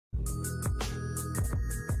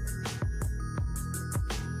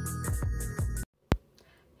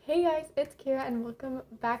Hey guys, it's Kira and welcome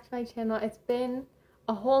back to my channel. It's been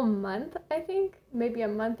a whole month, I think, maybe a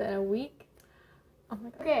month and a week. Oh my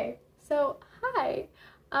god. Okay, so hi.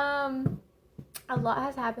 A lot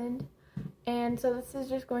has happened, and so this is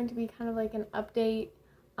just going to be kind of like an update,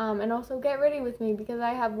 and also get ready with me because I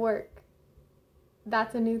have work.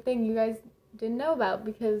 That's a new thing you guys didn't know about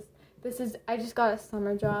because I just got a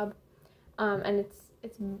summer job, and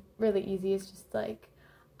it's really easy. It's just like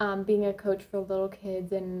being a coach for little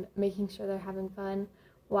kids and making sure they're having fun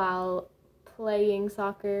while playing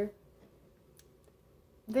soccer.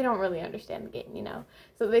 They don't really understand the game, you know,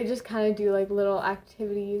 so they just kind of do like little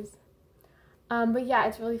activities. But yeah,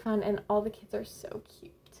 it's really fun and all the kids are so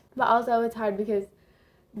cute. But also it's hard because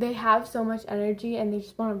they have so much energy and they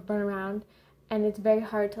just want to run around, and it's very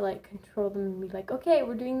hard to like control them and be like, okay,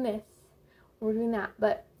 we're doing this, we're doing that.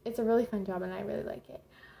 But it's a really fun job and I really like it.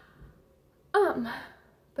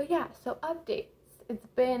 But yeah, so updates. It's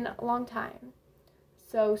been a long time.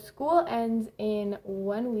 So school ends in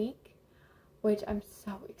 1 week, which I'm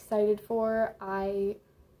so excited for. I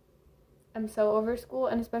am so over school,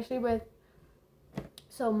 and especially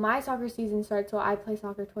so my soccer season starts, so I play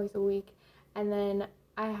soccer twice a week, and then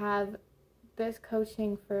I have this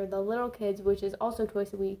coaching for the little kids, which is also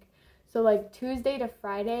twice a week. So like Tuesday to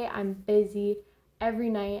Friday, I'm busy every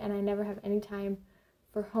night, and I never have any time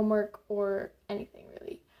for homework or anything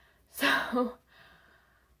really. So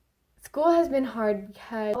school has been hard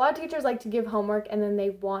because a lot of teachers like to give homework and then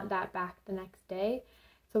they want that back the next day.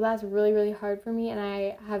 So that's really, really hard for me, and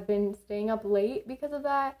I have been staying up late because of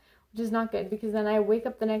that, which is not good because then I wake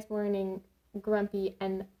up the next morning grumpy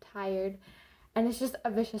and tired, and it's just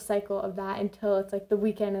a vicious cycle of that until it's like the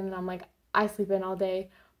weekend, and then I'm like, I sleep in all day,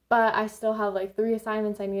 but I still have like 3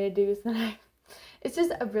 assignments I need to do, so then it's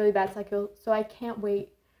just a really bad cycle. So I can't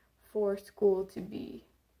wait for school to be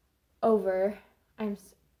over. I'm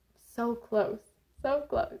so close, so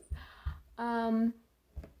close.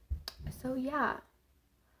 So yeah.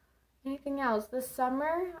 Anything else? This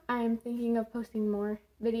summer, I'm thinking of posting more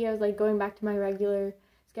videos, like going back to my regular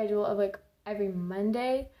schedule of like every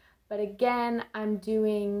Monday. But again, I'm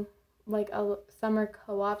doing like a summer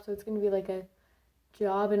co-op, so it's going to be like a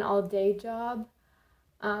job, an all-day job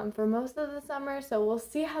for most of the summer. So we'll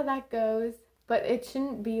see how that goes. But it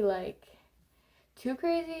shouldn't be like too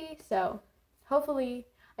crazy. So hopefully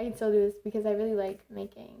I can still do this because I really like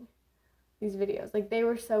making these videos. Like, they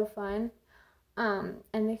were so fun. And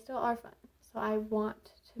they still are fun, so I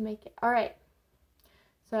want to make it. Alright,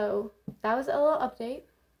 so that was a little update.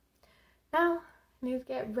 Now I need to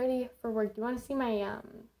get ready for work. Do you want to see my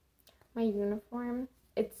my uniform?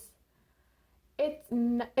 It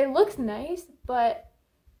looks nice, but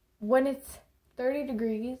when it's 30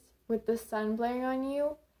 degrees with the sun blaring on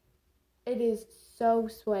you, it is so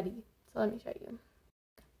sweaty. So let me show you.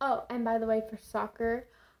 Oh, and by the way, for soccer,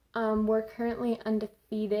 we're currently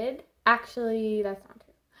undefeated. Actually, that's not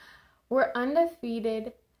true. We're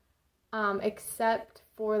undefeated, except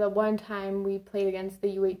for the one time we played against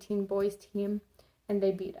the U18 boys team and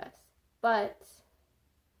they beat us. But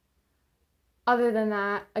other than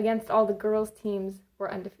that, against all the girls teams, we're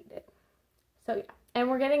undefeated. So yeah, and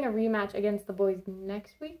we're getting a rematch against the boys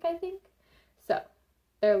next week, I think. So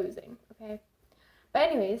they're losing, okay? But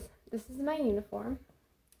anyways, this is my uniform.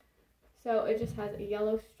 So it just has a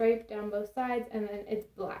yellow stripe down both sides, and then it's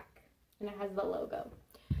black. And it has the logo.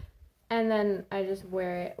 And then I just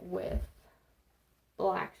wear it with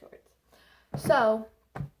black shorts. So,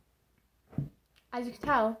 as you can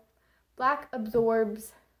tell, black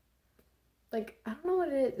absorbs, like, I don't know what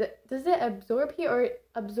it is. Does it absorb heat, or it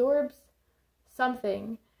absorbs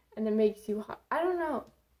something and it makes you hot? I don't know.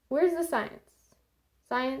 Where's the science?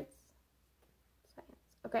 Science?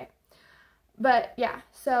 Okay. But yeah,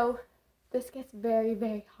 so this gets very,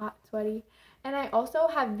 very hot, sweaty. And I also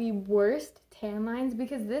have the worst tan lines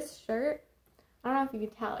because this shirt, I don't know if you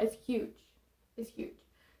can tell, it's huge. It's huge.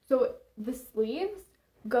 So the sleeves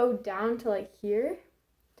go down to like here.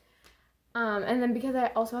 And then because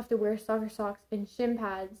I also have to wear soccer socks and shin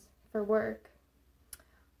pads for work,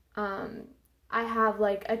 I have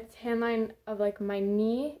like a tan line of like my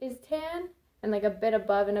knee is tan, and like a bit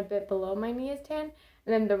above and a bit below my knee is tan.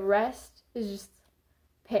 And then the rest is just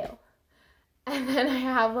pale. And then I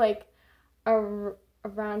have like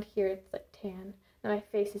around here it's like tan, and my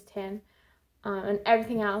face is tan, and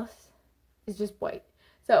everything else is just white.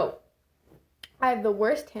 So I have the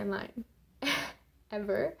worst tan line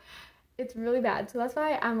ever. It's really bad. So that's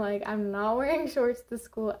why I'm like, I'm not wearing shorts to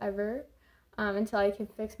school ever until I can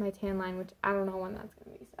fix my tan line, which I don't know when that's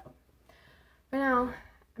gonna be. So for now,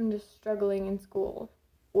 I'm just struggling in school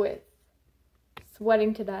with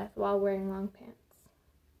sweating to death while wearing long pants.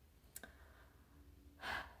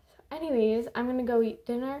 anyways, I'm gonna go eat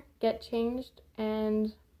dinner, get changed,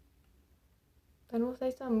 and then we'll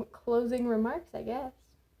say some closing remarks, I guess.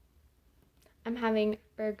 I'm having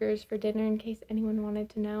burgers for dinner in case anyone wanted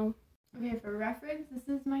to know. Okay, for reference, this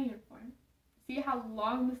is my uniform. See how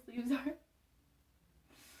long the sleeves are?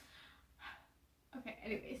 Okay,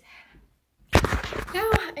 anyways. Now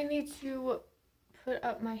I need to put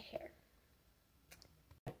up my hair.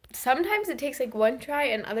 Sometimes it takes like one try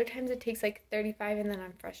and other times it takes like 35 and then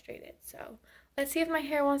I'm frustrated. So let's see if my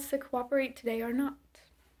hair wants to cooperate today or not.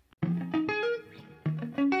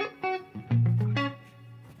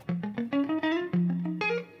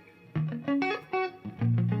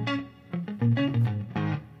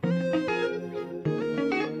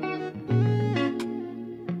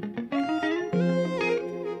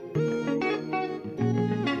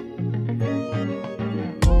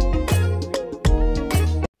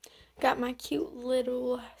 Got my cute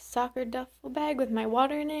little soccer duffel bag with my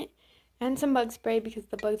water in it and some bug spray because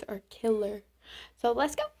the bugs are killer. So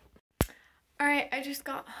let's go. Alright, I just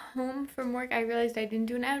got home from work. I realized I didn't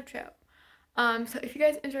do an outro. So if you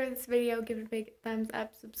guys enjoyed this video, give it a big thumbs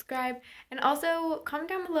up, subscribe, and also comment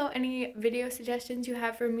down below any video suggestions you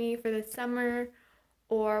have for me for the summer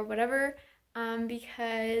or whatever,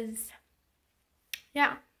 because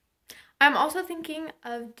yeah. I'm also thinking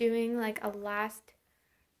of doing like a last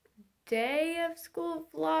day of school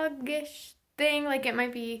vlog-ish thing. Like it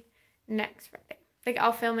might be next Friday. Like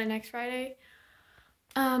I'll film it next Friday.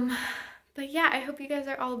 But yeah, I hope you guys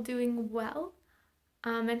are all doing well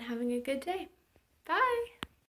and having a good day. Bye.